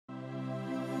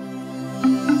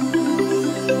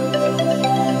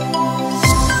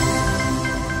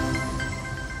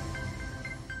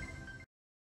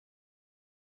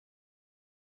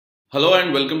Hello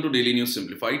and welcome to Daily News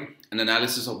Simplified, an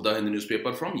analysis of the Hindu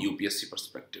newspaper from UPSC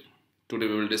perspective. Today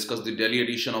we will discuss the Delhi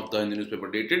edition of the Hindu newspaper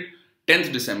dated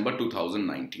 10th December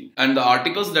 2019. And the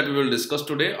articles that we will discuss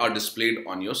today are displayed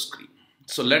on your screen.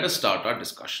 So let us start our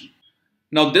discussion.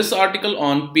 Now this article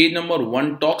on page number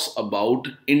 1 talks about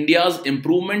India's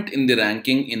improvement in the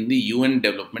ranking in the UN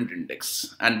Development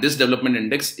Index. And this development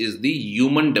index is the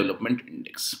Human Development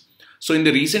Index. So in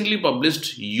the recently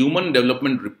published Human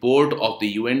Development Report of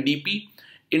the UNDP,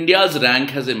 India's rank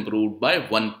has improved by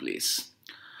 1 place.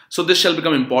 So this shall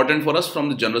become important for us from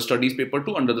the General Studies paper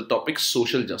 2 under the topic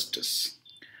Social Justice.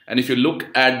 And if you look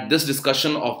at this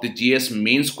discussion of the GS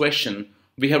mains question,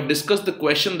 we have discussed the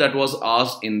question that was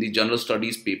asked in the General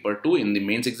Studies paper 2 in the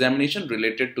mains examination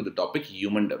related to the topic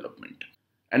Human Development.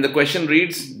 And the question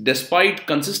reads, despite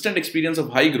consistent experience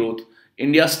of high growth,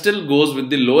 India still goes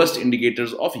with the lowest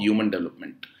indicators of human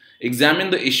development. Examine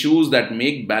the issues that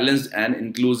make balanced and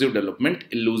inclusive development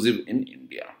elusive in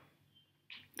India.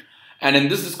 And in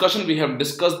this discussion, we have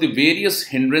discussed the various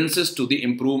hindrances to the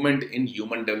improvement in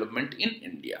human development in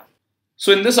India.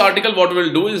 So in this article, what we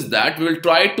will do is that we will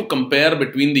try to compare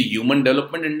between the Human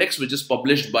Development Index, which is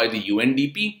published by the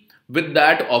UNDP, with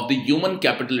that of the Human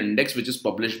Capital Index, which is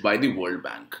published by the World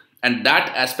Bank. And that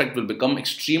aspect will become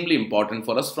extremely important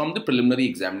for us from the preliminary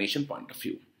examination point of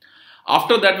view.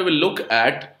 After that, we will look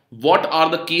at what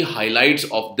are the key highlights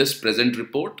of this present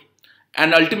report.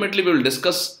 And ultimately, we will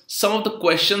discuss some of the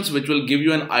questions which will give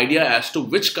you an idea as to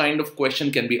which kind of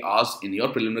question can be asked in your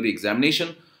preliminary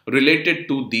examination related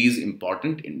to these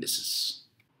important indices.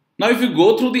 Now, if you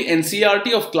go through the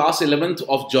NCERT of class 11th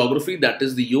of geography, that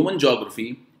is the human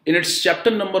geography, in its chapter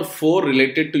number 4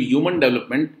 related to human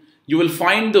development, you will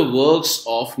find the works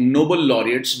of Nobel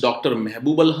laureates Dr.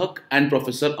 Mehboob ul Haq and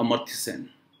Professor Amartya Sen.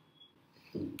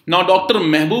 Now, Dr.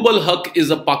 Mehboob ul Haq is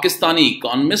a Pakistani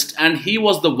economist and he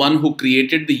was the one who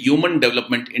created the Human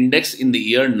Development Index in the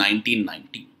year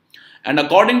 1990. And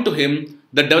according to him,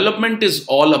 the development is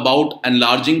all about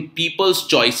enlarging people's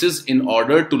choices in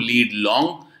order to lead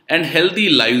long and healthy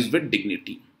lives with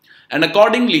dignity. And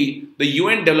accordingly, the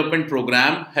UN Development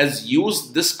Program has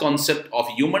used this concept of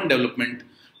human development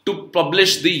to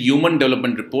publish the Human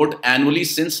Development Report annually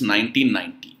since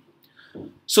 1990.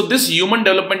 So this Human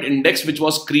Development Index, which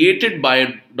was created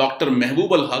by Dr.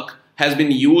 Mehboob ul Haq, has been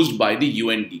used by the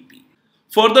UNDP.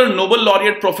 Further, Nobel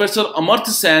laureate Professor Amartya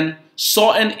Sen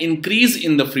saw an increase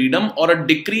in the freedom or a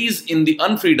decrease in the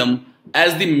unfreedom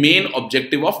as the main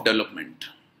objective of development.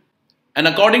 And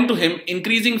according to him,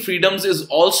 increasing freedoms is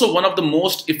also one of the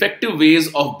most effective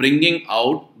ways of bringing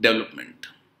out development.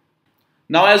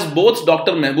 Now, as both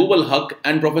Dr. Mehboob ul Haq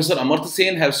and Professor Amartya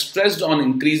Sen have stressed on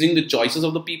increasing the choices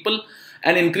of the people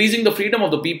and increasing the freedom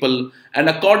of the people, and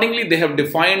accordingly they have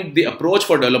defined the approach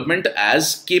for development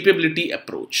as capability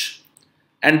approach.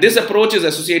 And this approach is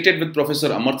associated with Professor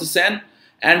Amartya Sen,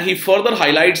 and he further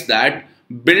highlights that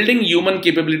building human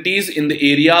capabilities in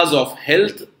the areas of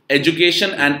health,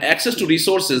 education and access to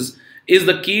resources is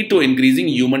the key to increasing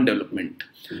human development.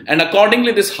 And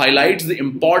accordingly, this highlights the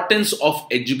importance of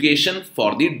education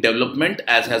for the development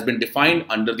as has been defined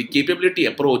under the capability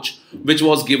approach which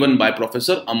was given by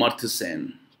Professor Amartya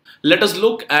Sen. Let us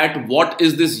look at what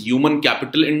is this Human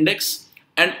Capital Index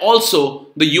and also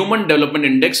the Human Development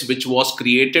Index which was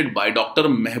created by Dr.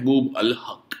 Mehboob ul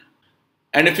Haq.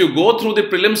 And if you go through the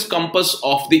prelims compass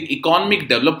of the economic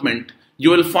development, you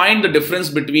will find the difference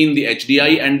between the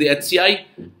HDI and the HCI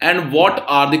and what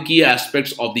are the key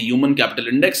aspects of the Human Capital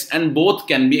Index, and both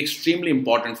can be extremely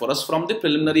important for us from the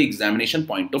preliminary examination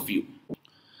point of view.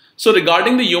 So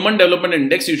regarding the Human Development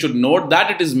Index, you should note that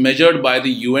it is measured by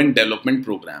the UN Development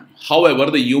Program.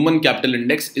 However, the Human Capital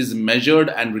Index is measured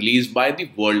and released by the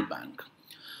World Bank.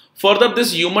 Further,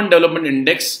 this Human Development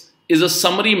Index is a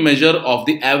summary measure of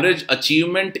the average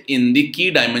achievement in the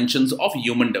key dimensions of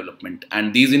human development,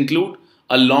 and these include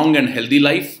a long and healthy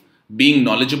life, being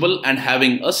knowledgeable and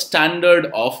having a standard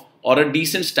of or a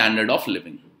decent standard of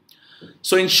living.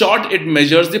 So in short, it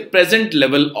measures the present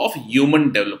level of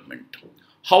human development.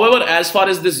 However, as far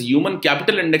as this Human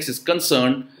Capital Index is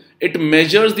concerned, it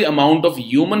measures the amount of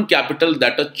human capital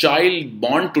that a child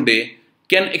born today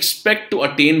can expect to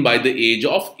attain by the age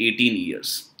of 18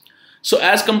 years. So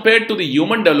as compared to the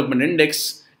Human Development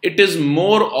Index, it is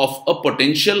more of a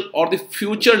potential or the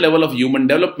future level of human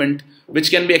development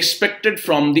which can be expected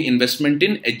from the investment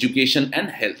in education and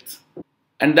health.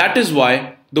 And that is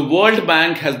why the World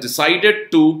Bank has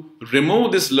decided to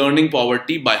remove this learning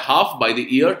poverty by half by the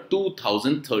year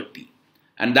 2030.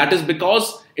 And that is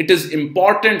because it is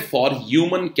important for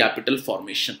human capital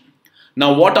formation.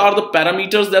 Now, what are the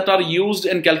parameters that are used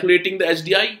in calculating the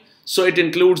HDI? So it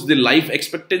includes the life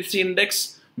expectancy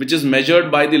index, which is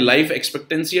measured by the life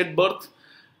expectancy at birth.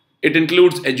 It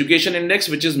includes education index,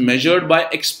 which is measured by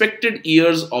expected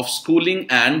years of schooling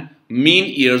and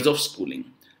mean years of schooling.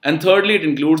 And thirdly, it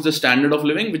includes the standard of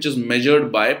living, which is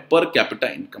measured by per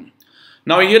capita income.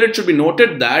 Now here it should be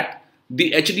noted that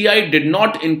the HDI did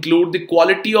not include the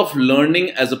quality of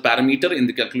learning as a parameter in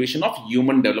the calculation of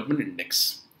Human Development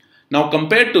Index. Now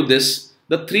compared to this,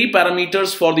 the three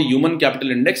parameters for the Human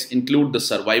Capital Index include the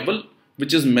survival,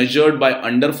 which is measured by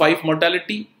under 5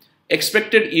 mortality,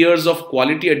 expected years of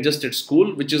quality adjusted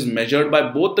school, which is measured by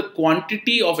both the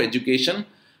quantity of education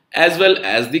as well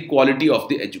as the quality of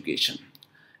the education.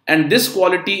 And this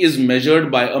quality is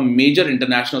measured by a major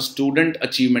international student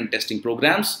achievement testing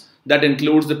programs that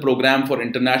includes the Program for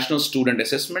International Student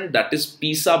Assessment, that is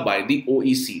PISA by the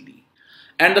OECD.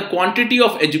 And the quantity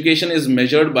of education is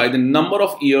measured by the number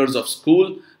of years of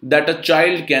school that a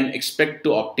child can expect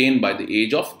to obtain by the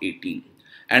age of 18.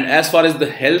 And as far as the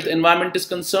health environment is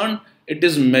concerned, it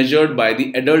is measured by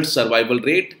the adult survival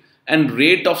rate and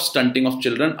rate of stunting of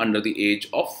children under the age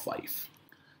of 5.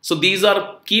 So these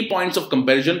are key points of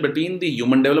comparison between the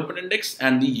Human Development Index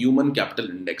and the Human Capital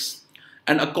Index.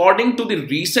 And according to the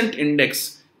recent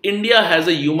index, India has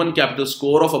a human capital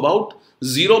score of about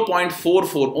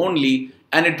 0.44 only,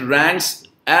 and it ranks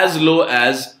as low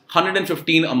as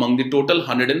 115 among the total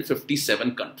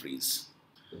 157 countries.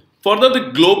 Further, the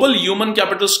global human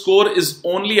capital score is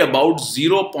only about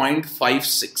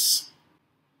 0.56.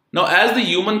 Now, as the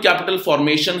human capital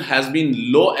formation has been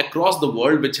low across the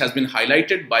world, which has been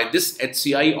highlighted by this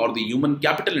HCI or the Human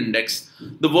Capital Index,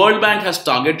 the World Bank has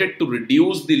targeted to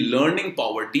reduce the learning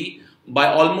poverty by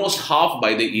almost half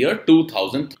by the year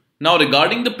 2000. Now,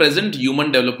 regarding the present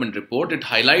Human Development Report, it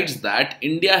highlights that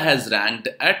India has ranked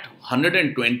at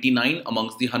 129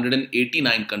 amongst the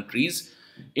 189 countries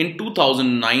in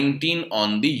 2019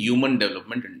 on the Human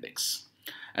Development Index.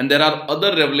 And there are other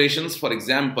revelations. For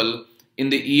example, in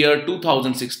the year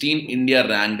 2016, India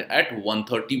ranked at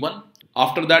 131.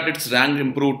 After that, its rank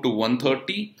improved to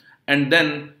 130, and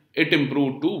then it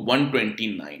improved to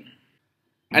 129.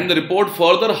 And the report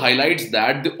further highlights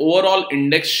that the overall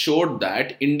index showed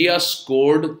that India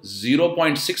scored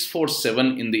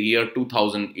 0.647 in the year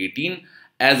 2018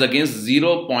 as against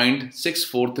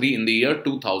 0.643 in the year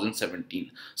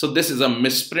 2017. So this is a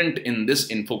misprint in this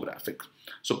infographic.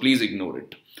 So please ignore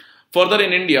it. Further,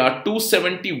 in India,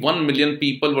 271 million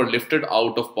people were lifted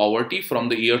out of poverty from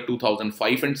the year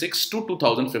 2005 and 6 to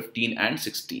 2015 and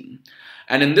 16.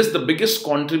 And in this, the biggest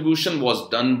contribution was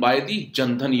done by the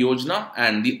Jan Dhan Yojana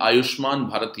and the Ayushman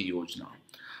Bharat Yojana.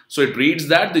 So it reads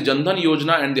that the Jan Dhan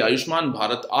Yojana and the Ayushman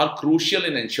Bharat are crucial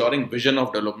in ensuring vision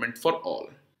of development for all.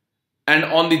 And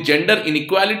on the Gender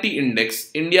Inequality Index,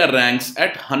 India ranks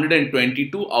at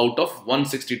 122 out of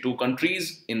 162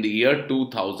 countries in the year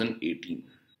 2018.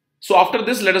 So after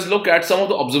this, let us look at some of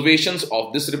the observations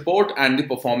of this report and the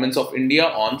performance of India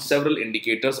on several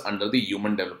indicators under the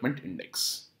Human Development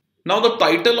Index. Now the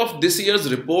title of this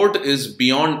year's report is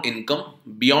Beyond Income,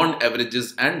 Beyond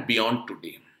Averages and Beyond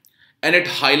Today. And it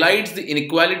highlights the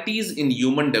inequalities in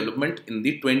human development in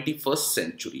the 21st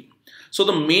century. So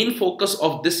the main focus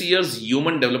of this year's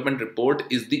Human Development Report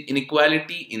is the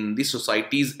inequality in the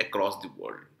societies across the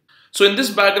world. So in this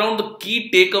background, the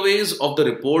key takeaways of the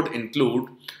report include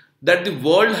that the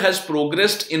world has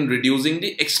progressed in reducing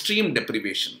the extreme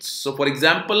deprivations. So for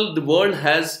example, the world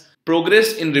has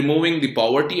progressed in removing the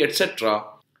poverty, etc.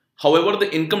 However,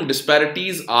 the income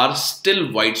disparities are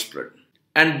still widespread.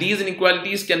 And these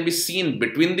inequalities can be seen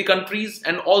between the countries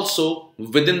and also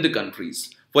within the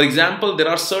countries. For example, there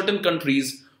are certain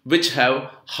countries which have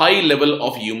high level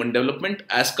of human development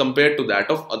as compared to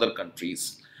that of other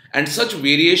countries. And such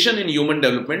variation in human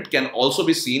development can also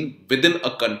be seen within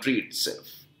a country itself.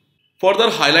 Further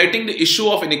highlighting the issue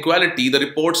of inequality, the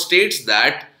report states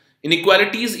that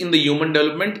inequalities in the human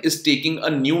development is taking a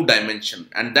new dimension,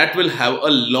 and that will have a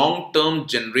long-term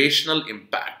generational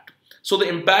impact. So the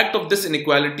impact of this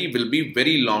inequality will be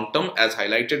very long-term as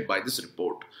highlighted by this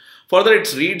report. Further,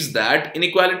 it reads that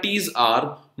inequalities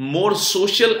are more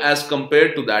social as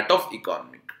compared to that of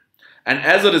economic. And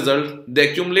as a result, they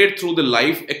accumulate through the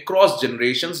life across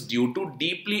generations due to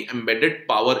deeply embedded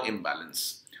power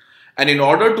imbalance. And in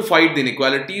order to fight the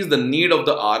inequalities, the need of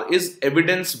the hour is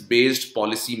evidence-based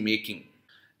policy making.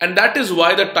 And that is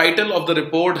why the title of the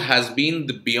report has been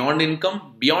the Beyond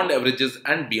Income, Beyond Averages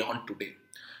and Beyond Today.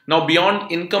 Now,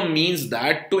 beyond income means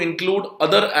that to include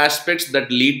other aspects that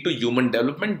lead to human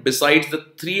development besides the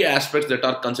three aspects that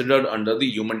are considered under the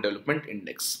Human Development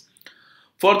Index.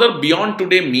 Further, beyond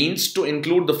today means to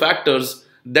include the factors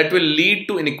that will lead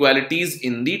to inequalities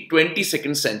in the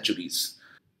 22nd centuries.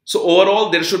 So overall,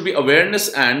 there should be awareness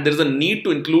and there is a need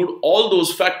to include all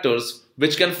those factors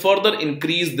which can further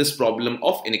increase this problem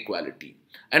of inequality.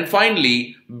 And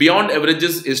finally, beyond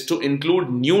averages is to include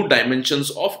new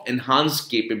dimensions of enhanced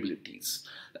capabilities.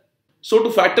 So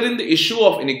to factor in the issue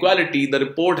of inequality, the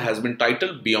report has been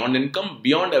titled Beyond Income,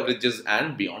 Beyond Averages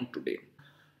and Beyond Today.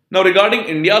 Now regarding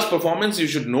India's performance, you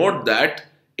should note that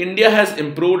India has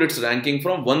improved its ranking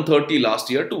from 130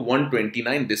 last year to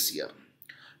 129 this year.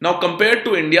 Now compared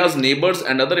to India's neighbors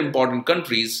and other important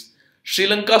countries, Sri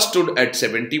Lanka stood at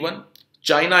 71,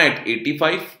 China at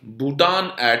 85,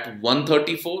 Bhutan at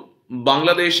 134,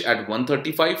 Bangladesh at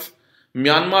 135,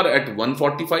 Myanmar at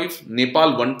 145,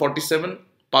 Nepal 147,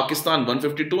 Pakistan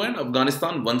 152 and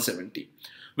Afghanistan 170,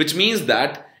 which means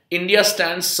that India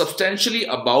stands substantially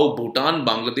above Bhutan,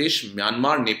 Bangladesh,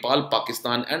 Myanmar, Nepal,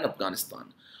 Pakistan and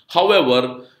Afghanistan.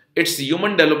 However, its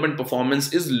human development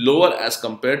performance is lower as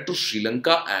compared to Sri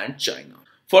Lanka and China.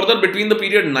 Further, between the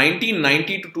period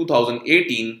 1990 to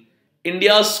 2018,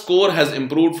 India's score has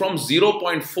improved from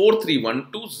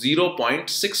 0.431 to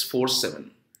 0.647.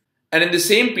 And in the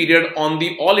same period, on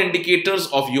the All Indicators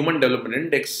of Human Development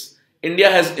Index,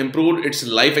 India has improved its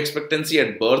life expectancy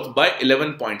at birth by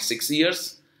 11.6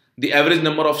 years. The average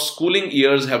number of schooling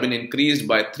years have been increased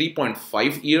by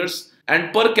 3.5 years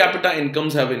and per capita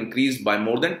incomes have increased by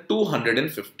more than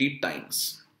 250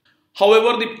 times.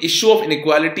 However, the issue of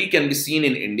inequality can be seen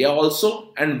in India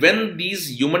also, and when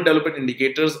these human development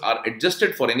indicators are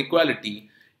adjusted for inequality,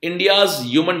 India's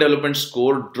human development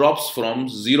score drops from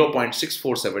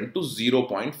 0.647 to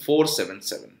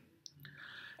 0.477.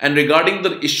 And regarding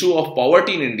the issue of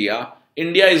poverty in India,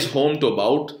 India is home to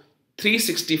about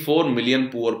 364 million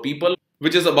poor people,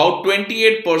 which is about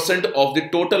 28% of the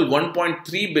total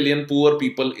 1.3 billion poor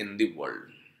people in the world.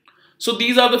 So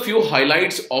these are the few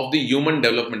highlights of the Human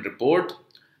Development Report.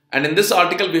 And in this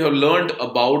article, we have learned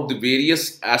about the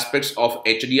various aspects of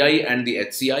HDI and the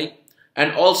HCI,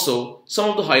 and also some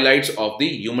of the highlights of the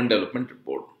Human Development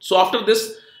Report. So after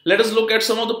this, let us look at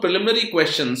some of the preliminary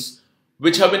questions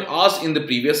which have been asked in the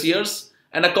previous years,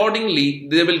 and accordingly,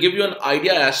 they will give you an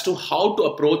idea as to how to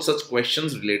approach such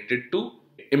questions related to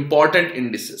important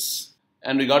indices.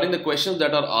 And regarding the questions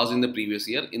that are asked in the previous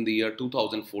year, in the year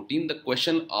 2014, the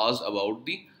question asked about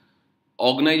the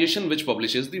organization which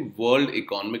publishes the World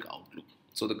Economic Outlook.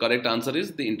 So the correct answer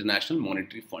is the International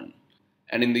Monetary Fund.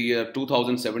 And in the year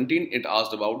 2017, it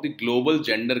asked about the Global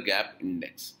Gender Gap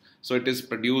Index. So it is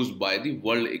produced by the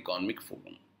World Economic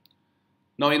Forum.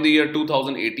 Now in the year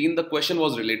 2018, the question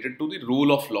was related to the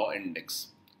Rule of Law Index,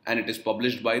 and it is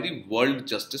published by the World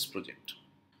Justice Project.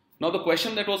 Now the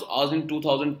question that was asked in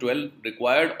 2012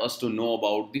 required us to know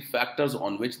about the factors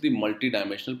on which the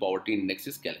multidimensional poverty index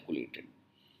is calculated.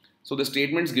 So the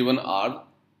statements given are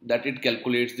that it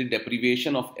calculates the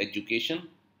deprivation of education,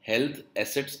 health,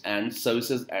 assets and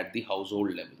services at the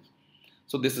household level.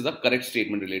 So this is a correct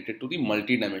statement related to the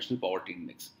multidimensional poverty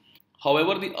index.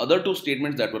 However, the other two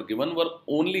statements that were given were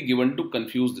only given to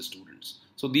confuse the students.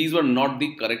 So these were not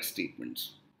the correct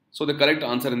statements. So the correct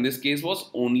answer in this case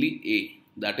was only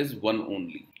A, that is one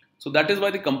only. So that is why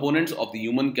the components of the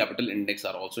human capital index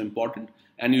are also important,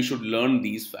 and you should learn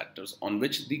these factors on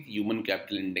which the human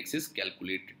capital index is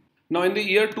calculated. Now in the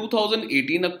year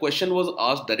 2018, a question was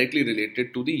asked directly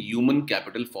related to the human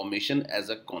capital formation as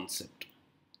a concept.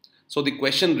 So the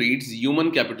question reads,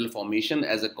 human capital formation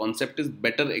as a concept is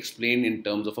better explained in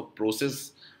terms of a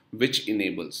process which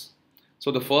enables. So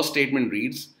the first statement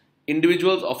reads,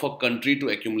 individuals of a country to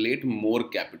accumulate more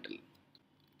capital.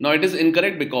 Now it is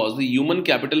incorrect because the human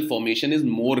capital formation is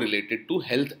more related to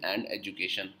health and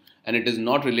education, and it is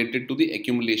not related to the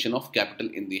accumulation of capital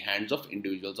in the hands of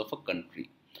individuals of a country.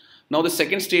 Now the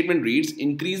second statement reads,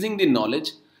 increasing the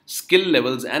knowledge, skill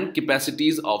levels and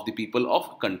capacities of the people of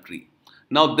a country.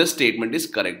 Now this statement is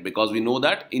correct because we know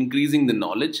that increasing the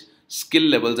knowledge, skill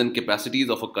levels and capacities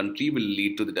of a country will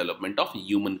lead to the development of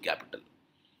human capital.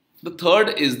 The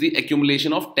third is the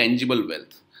accumulation of tangible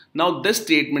wealth. Now this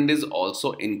statement is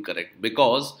also incorrect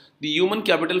because the human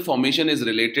capital formation is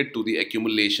related to the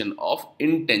accumulation of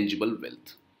intangible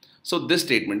wealth. So this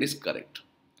statement is correct.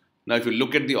 Now if you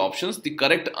look at the options, the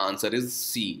correct answer is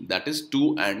C, that is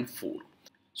 2 and 4.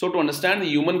 So to understand the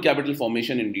human capital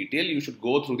formation in detail, you should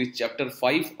go through the chapter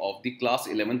 5 of the class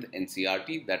 11th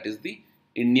NCERT, that is the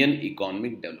Indian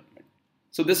Economic Development.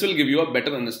 So this will give you a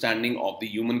better understanding of the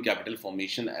human capital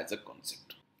formation as a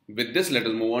concept. With this, let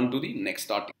us move on to the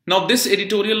next article. Now this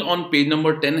editorial on page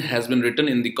number 10 has been written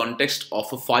in the context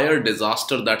of a fire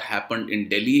disaster that happened in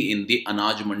Delhi in the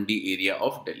Anaj Mandi area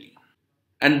of Delhi.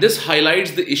 And this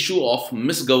highlights the issue of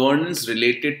misgovernance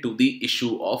related to the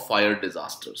issue of fire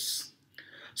disasters.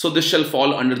 So this shall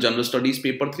fall under General Studies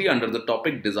paper 3 under the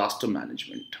topic disaster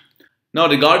management. Now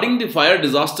regarding the fire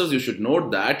disasters, you should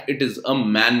note that it is a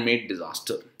man-made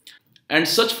disaster. And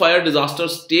such fire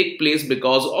disasters take place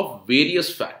because of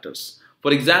various factors.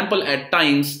 For example, at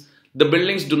times, the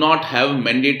buildings do not have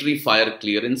mandatory fire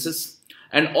clearances.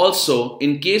 And also,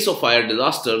 in case of fire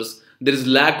disasters, there is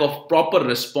lack of proper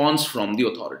response from the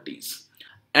authorities.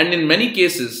 And in many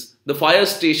cases, the fire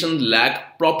stations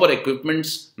lack proper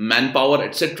equipments, manpower,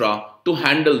 etc. to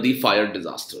handle the fire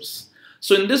disasters.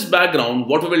 So in this background,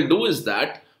 what we will do is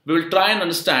that we will try and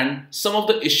understand some of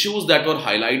the issues that were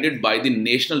highlighted by the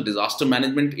National Disaster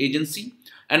Management Agency.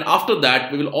 And after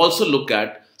that, we will also look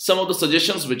at some of the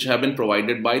suggestions which have been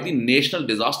provided by the National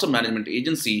Disaster Management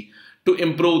Agency to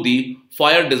improve the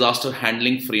fire disaster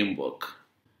handling framework.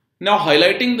 Now,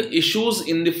 highlighting the issues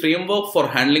in the framework for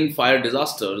handling fire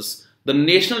disasters, the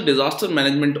National Disaster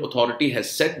Management Authority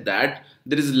has said that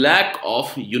there is lack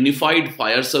of unified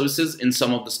fire services in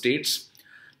some of the states.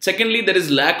 Secondly, there is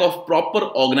lack of proper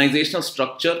organizational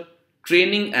structure,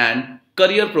 training and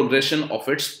career progression of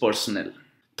its personnel.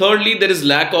 Thirdly, there is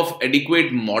lack of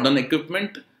adequate modern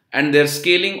equipment and their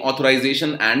scaling,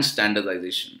 authorization and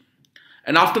standardization.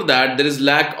 And after that, there is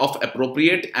lack of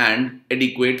appropriate and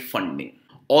adequate funding.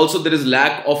 Also, there is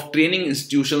lack of training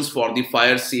institutions for the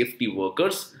fire safety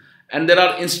workers. And there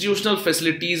are institutional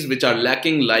facilities which are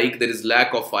lacking, like there is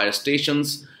lack of fire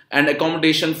stations and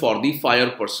accommodation for the fire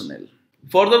personnel.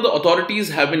 Further, the authorities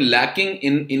have been lacking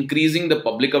in increasing the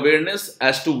public awareness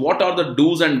as to what are the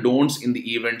do's and don'ts in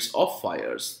the events of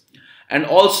fires. And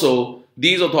also,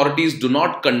 these authorities do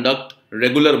not conduct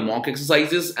regular mock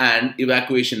exercises and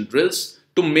evacuation drills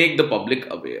to make the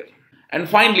public aware. And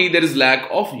finally, there is lack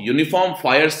of uniform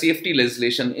fire safety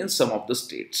legislation in some of the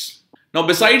states. Now,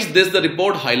 besides this, the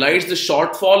report highlights the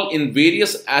shortfall in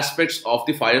various aspects of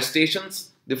the fire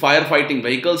stations, the firefighting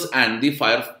vehicles and the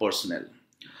fire personnel.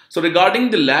 So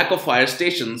regarding the lack of fire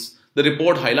stations, the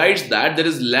report highlights that there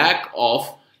is lack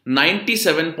of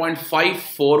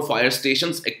 97.54 fire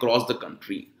stations across the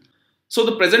country. So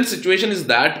the present situation is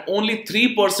that only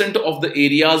 3% of the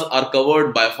areas are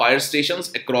covered by fire stations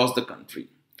across the country.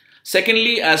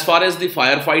 Secondly, as far as the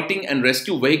firefighting and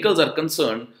rescue vehicles are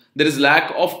concerned, there is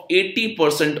lack of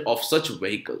 80% of such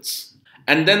vehicles.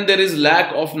 And then there is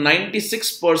lack of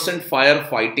 96%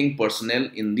 firefighting personnel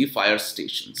in the fire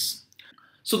stations.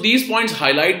 So these points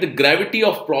highlight the gravity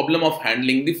of problem of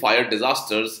handling the fire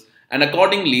disasters, and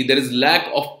accordingly there is lack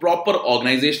of proper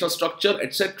organizational structure,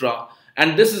 etc.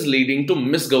 And this is leading to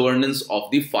misgovernance of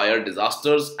the fire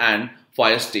disasters and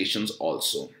fire stations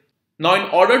also. Now,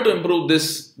 in order to improve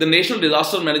this, the National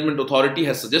Disaster Management Authority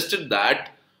has suggested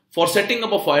that for setting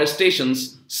up a fire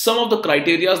stations, some of the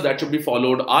criteria that should be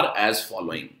followed are as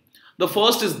following. The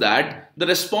first is that the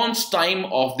response time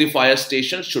of the fire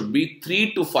station should be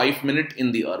 3 to 5 minutes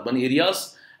in the urban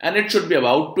areas and it should be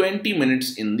about 20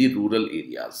 minutes in the rural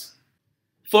areas.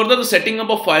 Further, the setting up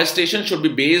of fire station should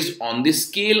be based on the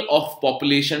scale of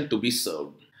population to be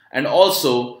served. And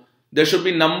also, there should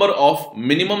be number of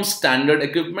minimum standard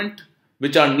equipment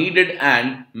which are needed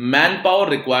and manpower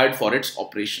required for its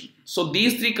operation. So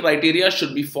these three criteria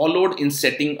should be followed in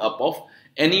setting up of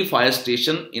any fire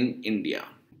station in India.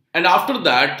 And after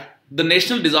that, the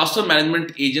National Disaster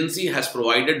Management Agency has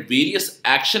provided various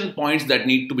action points that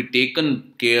need to be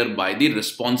taken care by the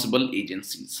responsible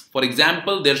agencies. For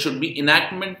example, there should be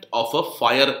enactment of a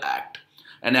fire act.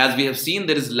 And as we have seen,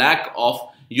 there is lack of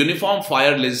uniform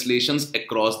fire legislations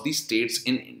across the states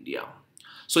in India.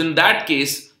 So in that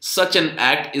case, such an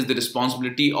act is the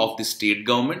responsibility of the state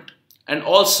government. And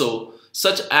also,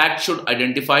 such act should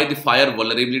identify the fire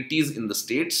vulnerabilities in the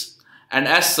states. And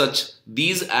as such,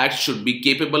 these acts should be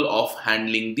capable of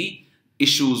handling the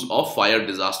issues of fire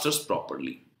disasters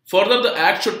properly. Further, the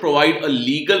act should provide a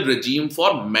legal regime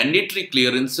for mandatory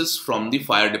clearances from the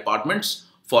fire departments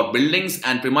for buildings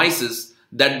and premises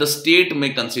that the state may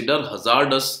consider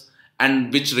hazardous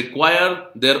and which require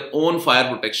their own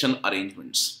fire protection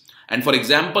arrangements. And for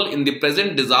example, in the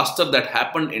present disaster that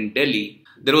happened in Delhi,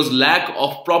 there was lack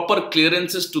of proper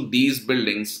clearances to these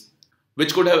buildings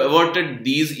which could have averted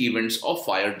these events of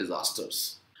fire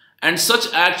disasters. And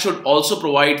such act should also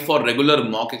provide for regular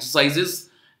mock exercises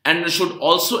and should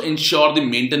also ensure the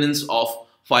maintenance of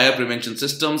fire prevention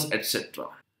systems, etc.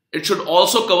 It should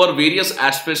also cover various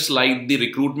aspects like the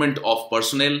recruitment of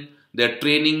personnel, their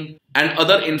training, and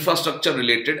other infrastructure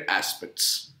related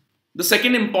aspects. The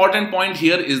second important point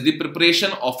here is the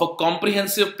preparation of a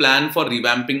comprehensive plan for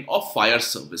revamping of fire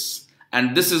service.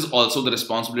 and this is also the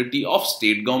responsibility of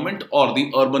state government or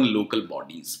the urban local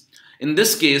bodies. In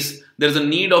this case, there is a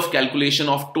need of calculation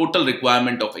of total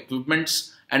requirement of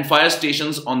equipments and fire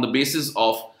stations on the basis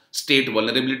of state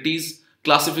vulnerabilities,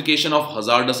 classification of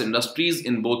hazardous industries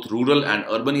in both rural and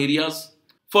urban areas.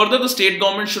 Further, the state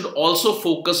government should also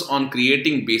focus on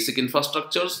creating basic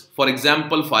infrastructures, for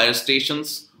example, fire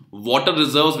stations, water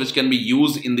reserves which can be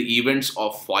used in the events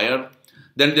of fire.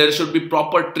 Then there should be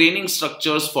proper training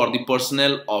structures for the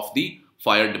personnel of the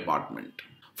fire department.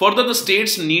 Further, the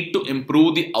states need to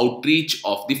improve the outreach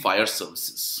of the fire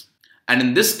services. And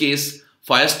in this case,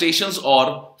 fire stations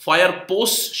or fire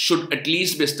posts should at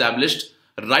least be established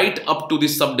right up to the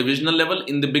subdivisional level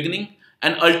in the beginning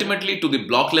and ultimately to the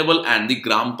block level and the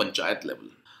Gram Panchayat level.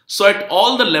 So at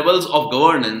all the levels of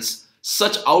governance,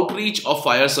 such outreach of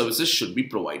fire services should be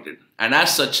provided. And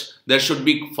as such, there should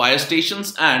be fire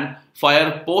stations and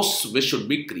fire posts which should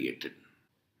be created.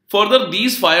 Further,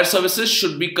 these fire services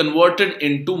should be converted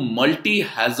into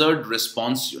multi-hazard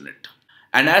response unit.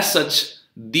 And as such,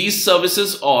 these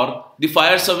services or the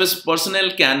fire service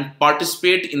personnel can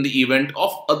participate in the event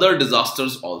of other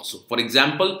disasters also. For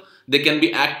example, they can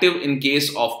be active in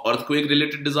case of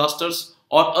earthquake-related disasters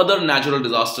or other natural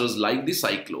disasters like the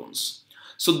cyclones.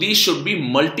 So these should be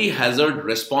multi-hazard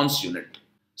response unit.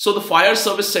 So the fire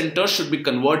service centers should be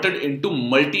converted into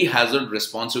multi-hazard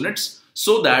response units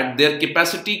so that their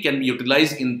capacity can be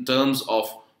utilized in terms of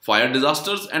fire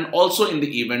disasters and also in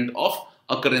the event of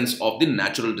occurrence of the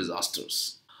natural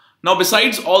disasters. Now,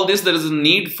 besides all this, there is a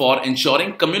need for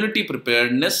ensuring community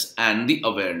preparedness and the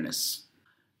awareness.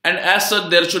 And as such,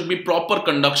 there should be proper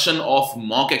conduction of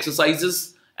mock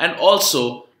exercises and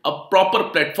also a proper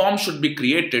platform should be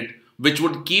created which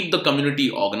would keep the community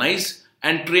organized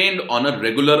and trained on a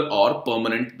regular or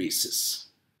permanent basis.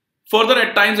 Further,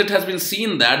 at times it has been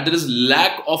seen that there is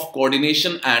lack of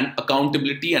coordination and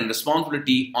accountability and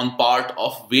responsibility on part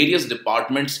of various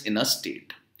departments in a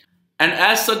state. And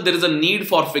as such, there is a need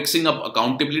for fixing up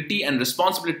accountability and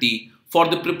responsibility for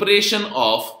the preparation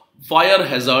of fire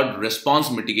hazard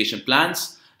response mitigation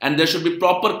plans, and there should be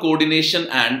proper coordination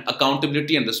and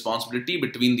accountability and responsibility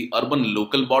between the urban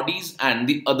local bodies and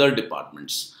the other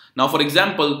departments. Now, for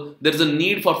example, there is a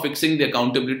need for fixing the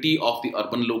accountability of the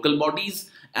urban local bodies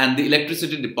and the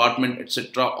electricity department,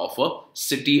 etc. of a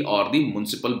city or the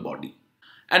municipal body.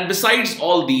 And besides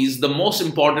all these, the most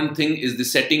important thing is the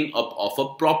setting up of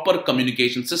a proper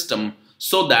communication system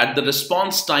so that the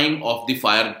response time of the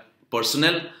fire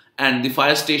personnel and the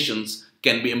fire stations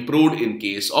can be improved in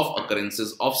case of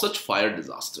occurrences of such fire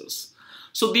disasters.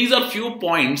 So these are few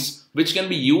points which can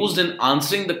be used in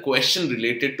answering the question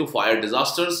related to fire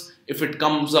disasters if it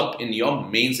comes up in your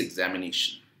mains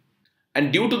examination.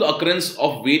 And due to the occurrence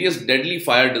of various deadly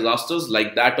fire disasters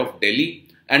like that of Delhi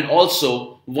and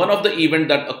also one of the events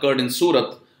that occurred in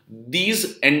Surat,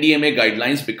 these NDMA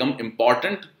guidelines become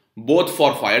important both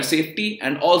for fire safety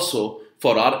and also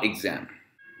for our exam.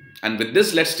 And with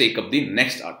this, let's take up the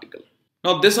next article.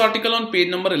 Now, this article on page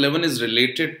number 11 is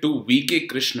related to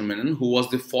Krishna Menon, who was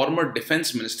the former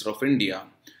Defense Minister of India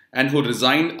and who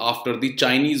resigned after the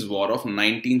Chinese War of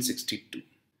 1962.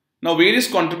 Now, various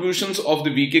contributions of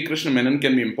the Krishna Menon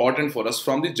can be important for us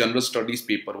from the General Studies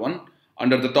Paper 1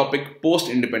 under the topic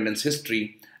Post-Independence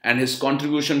History and his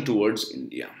contribution towards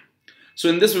India. So,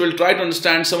 in this, we will try to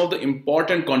understand some of the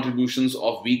important contributions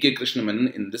of Krishna Menon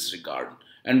in this regard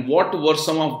and what were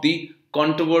some of the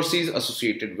controversies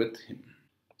associated with him.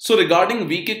 So regarding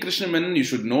Krishna Menon, you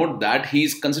should note that he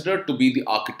is considered to be the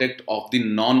architect of the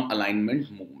non-alignment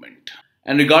movement.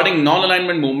 And regarding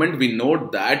non-alignment movement, we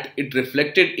note that it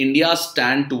reflected India's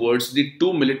stand towards the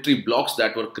two military blocs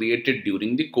that were created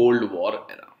during the Cold War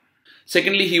era.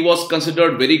 Secondly, he was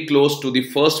considered very close to the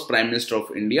first Prime Minister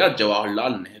of India,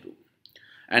 Jawaharlal Nehru.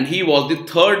 And he was the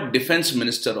third Defense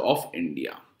Minister of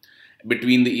India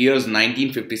between the years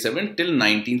 1957 till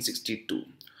 1962.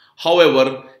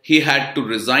 However, he had to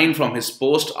resign from his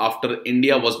post after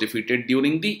India was defeated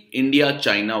during the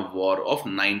India-China War of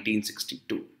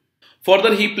 1962.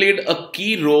 Further, he played a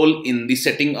key role in the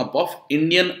setting up of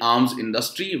Indian arms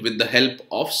industry with the help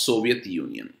of Soviet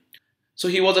Union. So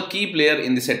he was a key player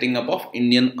in the setting up of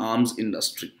Indian arms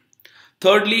industry.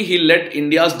 Thirdly, he led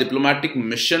India's diplomatic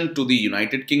mission to the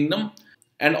United Kingdom,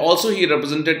 and also he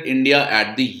represented India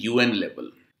at the UN level.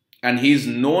 And he is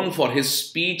known for his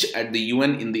speech at the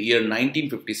UN in the year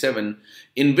 1957,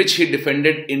 in which he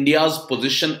defended India's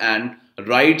position and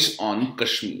rights on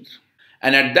Kashmir.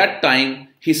 And at that time,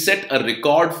 he set a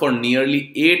record for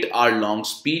nearly 8-hour-long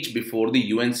speech before the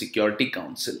UN Security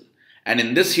Council. And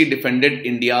in this, he defended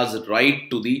India's right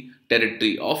to the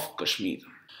territory of Kashmir.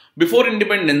 Before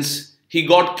independence, he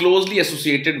got closely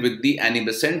associated with the Annie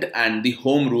Besant and the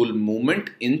Home Rule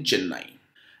movement in Chennai.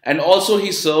 And also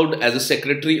he served as a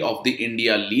secretary of the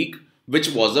India League,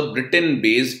 which was a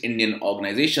Britain-based Indian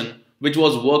organization which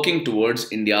was working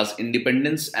towards India's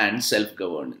independence and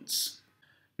self-governance.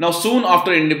 Now, soon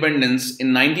after independence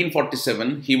in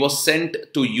 1947, he was sent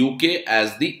to UK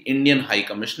as the Indian High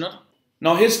Commissioner.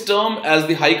 Now, his term as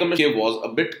the High Commissioner was a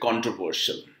bit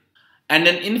controversial, and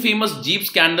an infamous Jeep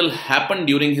scandal happened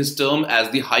during his term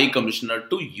as the High Commissioner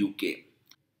to UK.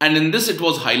 And in this, it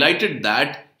was highlighted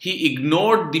that he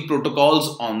ignored the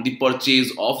protocols on the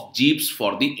purchase of jeeps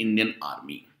for the Indian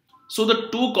Army. So the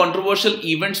two controversial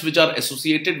events which are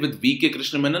associated with V.K.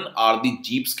 Krishna Menon are the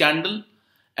jeep scandal,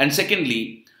 and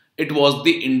secondly, it was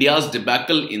the India's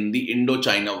debacle in the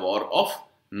Indo-China War of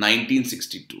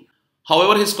 1962.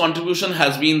 However, his contribution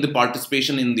has been the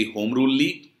participation in the Home Rule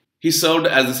League. He served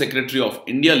as the Secretary of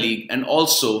India League and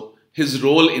also his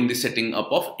role in the setting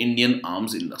up of Indian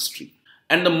arms industry.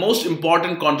 And the most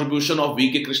important contribution of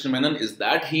V.K. Krishna Menon is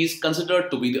that he is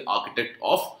considered to be the architect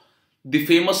of the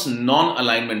famous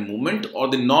non-alignment movement or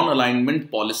the non-alignment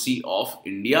policy of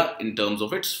India in terms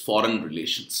of its foreign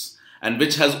relations, and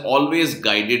which has always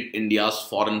guided India's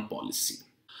foreign policy.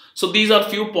 So these are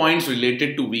few points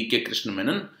related to V.K. Krishna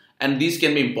Menon, and these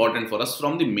can be important for us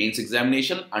from the mains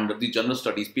examination under the General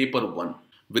Studies paper 1.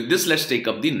 With this, let's take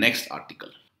up the next article.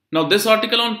 Now, this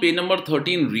article on page number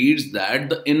 13 reads that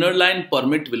the inner line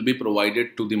permit will be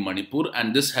provided to the Manipur,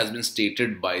 and this has been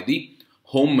stated by the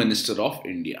Home Minister of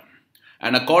India.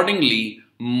 And accordingly,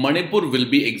 Manipur will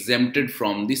be exempted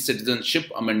from the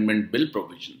Citizenship Amendment Bill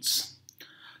provisions.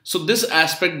 So this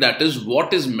aspect, that is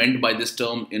what is meant by this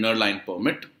term inner line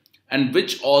permit and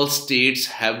which all states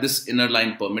have this inner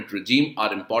line permit regime,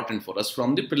 are important for us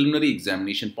from the preliminary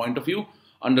examination point of view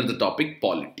under the topic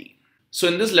Polity. So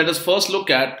in this, let us first look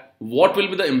at what will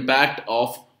be the impact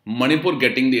of Manipur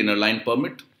getting the inner line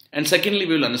permit, and secondly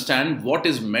we will understand what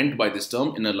is meant by this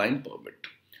term inner line permit,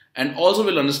 and also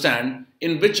we'll understand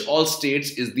in which all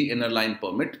states is the inner line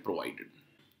permit provided.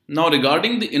 Now,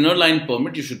 regarding the inner line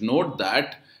permit, you should note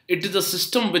that it is a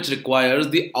system which requires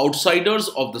the outsiders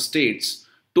of the states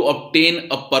to obtain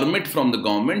a permit from the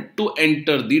government to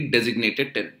enter the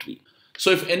designated territory.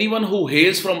 So if anyone who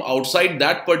hails from outside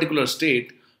that particular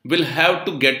state will have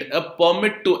to get a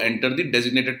permit to enter the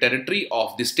designated territory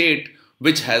of the state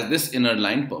which has this inner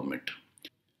line permit.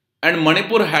 And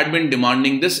Manipur had been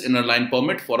demanding this inner line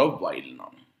permit for a while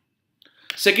now.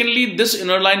 Secondly, this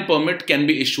inner line permit can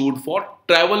be issued for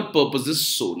travel purposes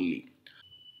solely.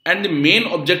 And the main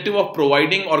objective of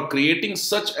providing or creating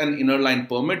such an inner line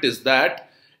permit is that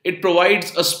it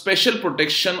provides a special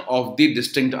protection of the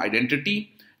distinct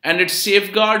identity, and it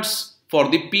safeguards for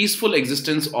the peaceful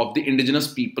existence of the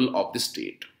indigenous people of the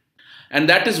state. And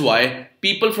that is why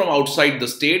people from outside the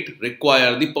state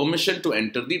require the permission to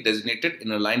enter the designated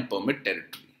inner line permit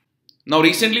territory. Now,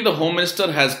 recently the Home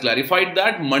Minister has clarified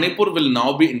that Manipur will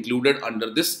now be included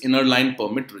under this inner line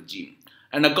permit regime.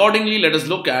 And accordingly, let us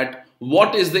look at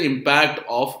what is the impact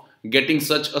of getting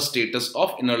such a status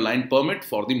of inner line permit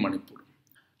for the Manipur.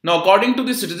 Now, according to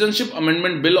the Citizenship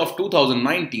Amendment Bill of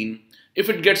 2019, if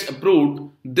it gets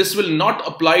approved, this will not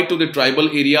apply to the tribal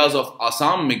areas of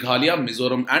Assam, Meghalaya,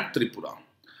 Mizoram and Tripura,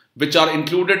 which are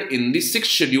included in the 6th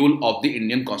schedule of the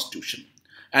Indian Constitution.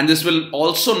 And this will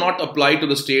also not apply to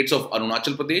the states of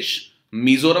Arunachal Pradesh,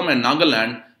 Mizoram and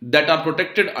Nagaland that are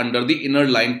protected under the inner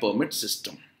line permit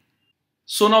system.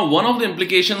 So now, one of the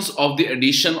implications of the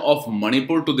addition of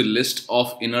Manipur to the list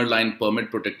of inner line permit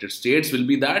protected states will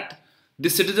be that the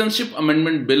Citizenship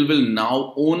Amendment Bill will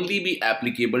now only be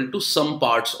applicable to some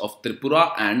parts of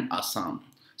Tripura and Assam.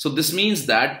 So this means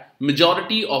that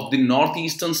majority of the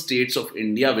northeastern states of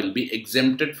India will be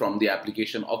exempted from the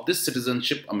application of this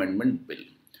Citizenship Amendment Bill.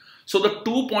 So the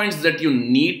 2 points that you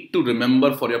need to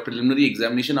remember for your preliminary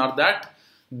examination are that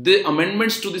the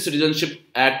amendments to the Citizenship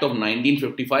Act of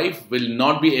 1955 will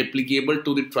not be applicable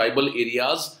to the tribal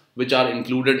areas which are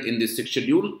included in the 6th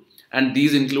schedule. And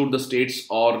these include the states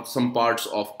or some parts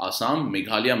of Assam,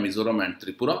 Meghalaya, Mizoram and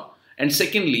Tripura. And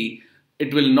secondly,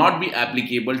 it will not be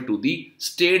applicable to the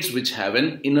states which have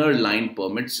an inner line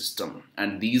permit system.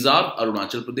 And these are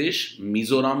Arunachal Pradesh,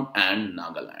 Mizoram and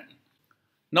Nagaland.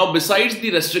 Now, besides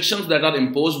the restrictions that are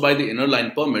imposed by the inner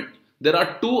line permit, there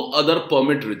are 2 other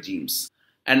permit regimes.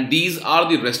 And these are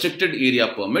the restricted area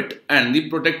permit and the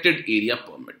protected area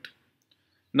permit.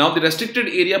 Now, the restricted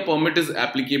area permit is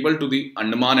applicable to the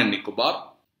Andaman and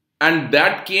Nicobar, and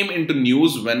that came into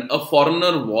news when a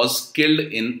foreigner was killed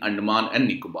in Andaman and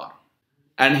Nicobar.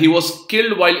 And he was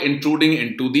killed while intruding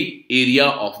into the area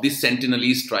of the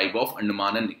Sentinelese tribe of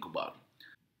Andaman and Nicobar.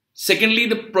 Secondly,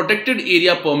 the protected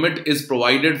area permit is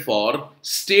provided for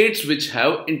states which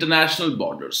have international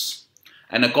borders.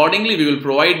 And accordingly, we will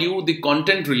provide you the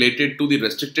content related to the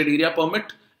restricted area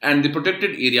permit and the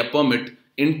protected area permit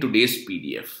in today's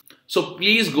PDF. So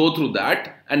please go through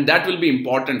that, and that will be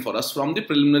important for us from the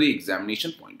preliminary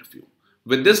examination point of view.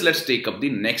 With this, let's take up the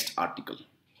next article.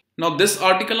 Now, this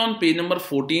article on page number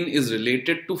 14 is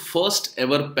related to first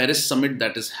ever Paris summit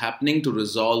that is happening to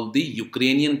resolve the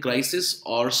Ukrainian crisis,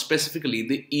 or specifically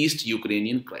the East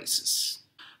Ukrainian crisis.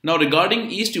 Now,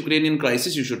 regarding East Ukrainian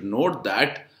crisis, you should note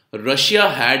that Russia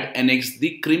had annexed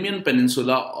the Crimean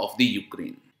Peninsula of the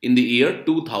Ukraine in the year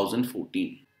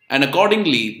 2014. And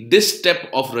accordingly, this step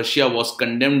of Russia was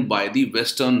condemned by the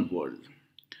Western world.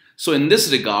 So in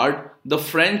this regard, the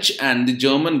French and the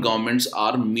German governments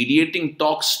are mediating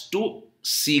talks to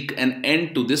seek an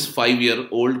end to this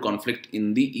 5-year-old conflict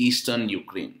in the eastern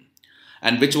Ukraine,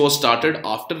 and which was started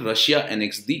after Russia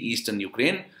annexed the eastern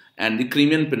Ukraine and the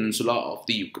Crimean Peninsula of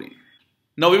the Ukraine.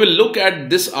 Now we will look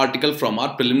at this article from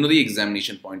our preliminary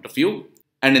examination point of view.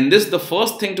 And in this, the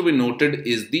first thing to be noted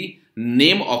is the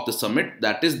name of the summit,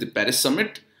 that is the Paris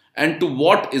Summit, and to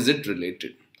what is it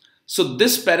related. So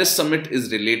this Paris Summit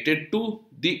is related to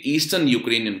the Eastern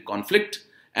Ukrainian conflict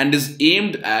and is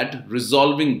aimed at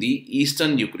resolving the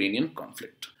Eastern Ukrainian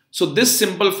conflict. So this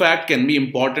simple fact can be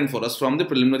important for us from the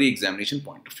preliminary examination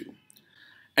point of view.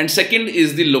 And second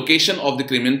is the location of the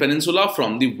Crimean Peninsula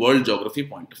from the world geography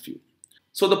point of view.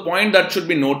 So the point that should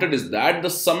be noted is that the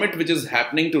summit which is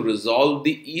happening to resolve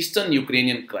the Eastern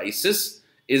Ukrainian crisis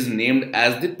is named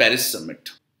as the Paris Summit.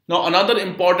 Now another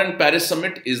important Paris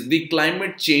Summit is the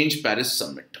Climate Change Paris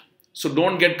Summit. So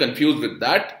don't get confused with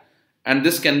that, and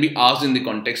this can be asked in the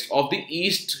context of the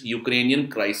East Ukrainian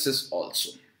crisis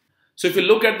also. So if you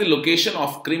look at the location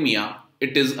of Crimea,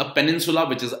 it is a peninsula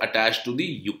which is attached to the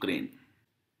Ukraine.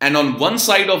 And on one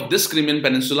side of this Crimean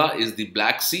Peninsula is the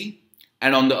Black Sea,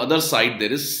 and on the other side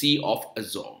there is Sea of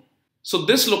Azov. So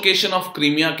this location of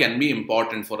Crimea can be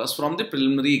important for us from the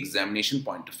preliminary examination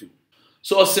point of view.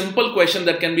 So a simple question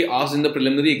that can be asked in the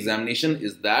preliminary examination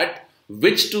is that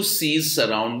which two seas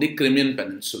surround the Crimean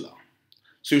Peninsula?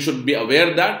 So you should be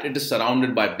aware that it is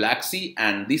surrounded by Black Sea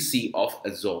and the Sea of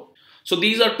Azov. So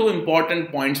these are two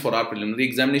important points for our preliminary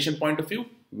examination point of view.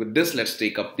 With this, let's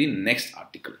take up the next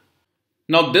article.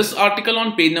 Now this article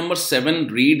on page number 7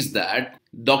 reads that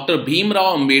Dr. Bhim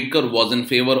Rao Ambedkar was in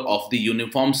favor of the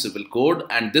Uniform Civil Code,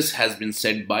 and this has been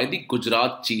said by the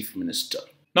Gujarat Chief Minister.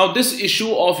 Now this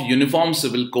issue of Uniform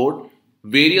Civil Code,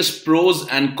 various pros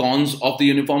and cons of the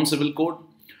Uniform Civil Code,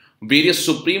 various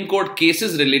Supreme Court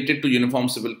cases related to Uniform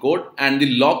Civil Code, and the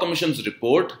Law Commission's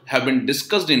report have been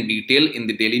discussed in detail in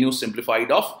the Daily News Simplified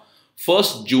of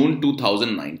 1st June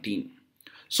 2019.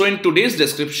 So in today's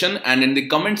description and in the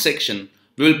comment section,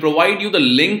 we will provide you the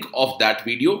link of that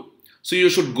video. So you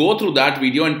should go through that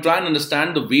video and try and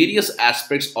understand the various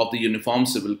aspects of the Uniform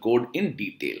Civil Code in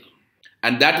detail.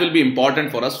 And that will be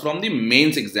important for us from the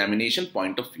mains examination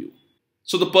point of view.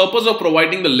 So the purpose of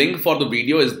providing the link for the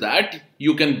video is that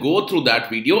you can go through that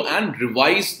video and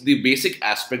revise the basic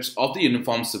aspects of the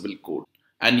Uniform Civil Code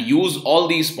and use all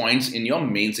these points in your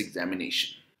mains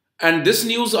examination. And this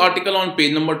news article on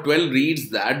page number 12 reads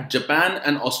that Japan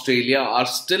and Australia are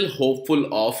still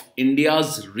hopeful of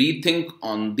India's rethink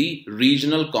on the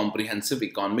Regional Comprehensive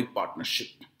Economic Partnership.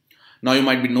 Now you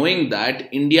might be knowing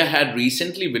that India had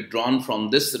recently withdrawn from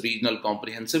this Regional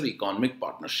Comprehensive Economic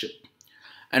Partnership.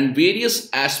 And various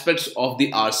aspects of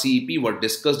the RCEP were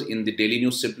discussed in the Daily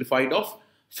News Simplified of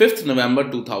 5th November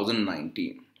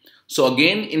 2019. So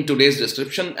again, in today's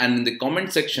description and in the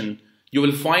comment section, you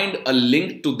will find a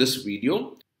link to this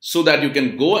video so that you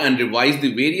can go and revise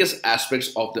the various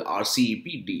aspects of the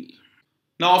RCEP deal.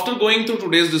 Now after going through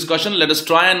today's discussion, let us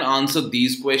try and answer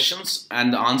these questions,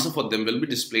 and the answer for them will be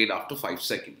displayed after 5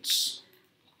 seconds.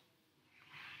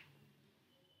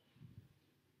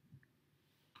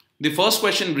 The first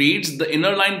question reads, the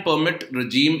inner line permit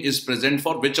regime is present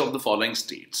for which of the following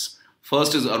states?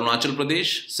 First is Arunachal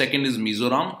Pradesh, second is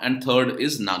Mizoram, and third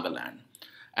is Nagaland.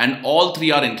 And all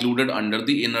three are included under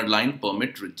the inner line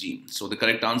permit regime. So the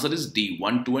correct answer is D,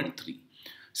 1, 2 and 3.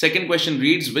 Second question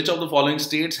reads, which of the following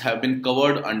states have been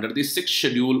covered under the 6th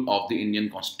schedule of the Indian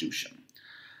Constitution?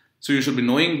 So you should be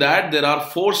knowing that there are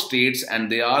 4 states,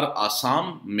 and they are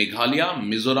Assam, Meghalaya,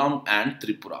 Mizoram and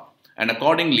Tripura. And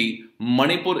accordingly,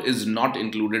 Manipur is not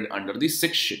included under the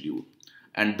 6th schedule.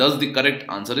 And thus the correct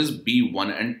answer is B,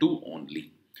 1 and 2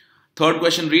 only. Third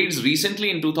question reads, recently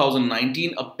in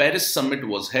 2019, a Paris summit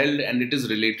was held, and it is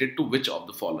related to which of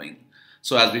the following?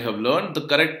 So as we have learned, the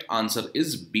correct answer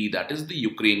is B, that is the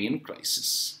Ukrainian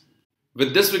crisis.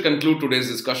 With this, we conclude today's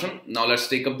discussion. Now let's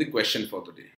take up the question for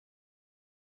the day.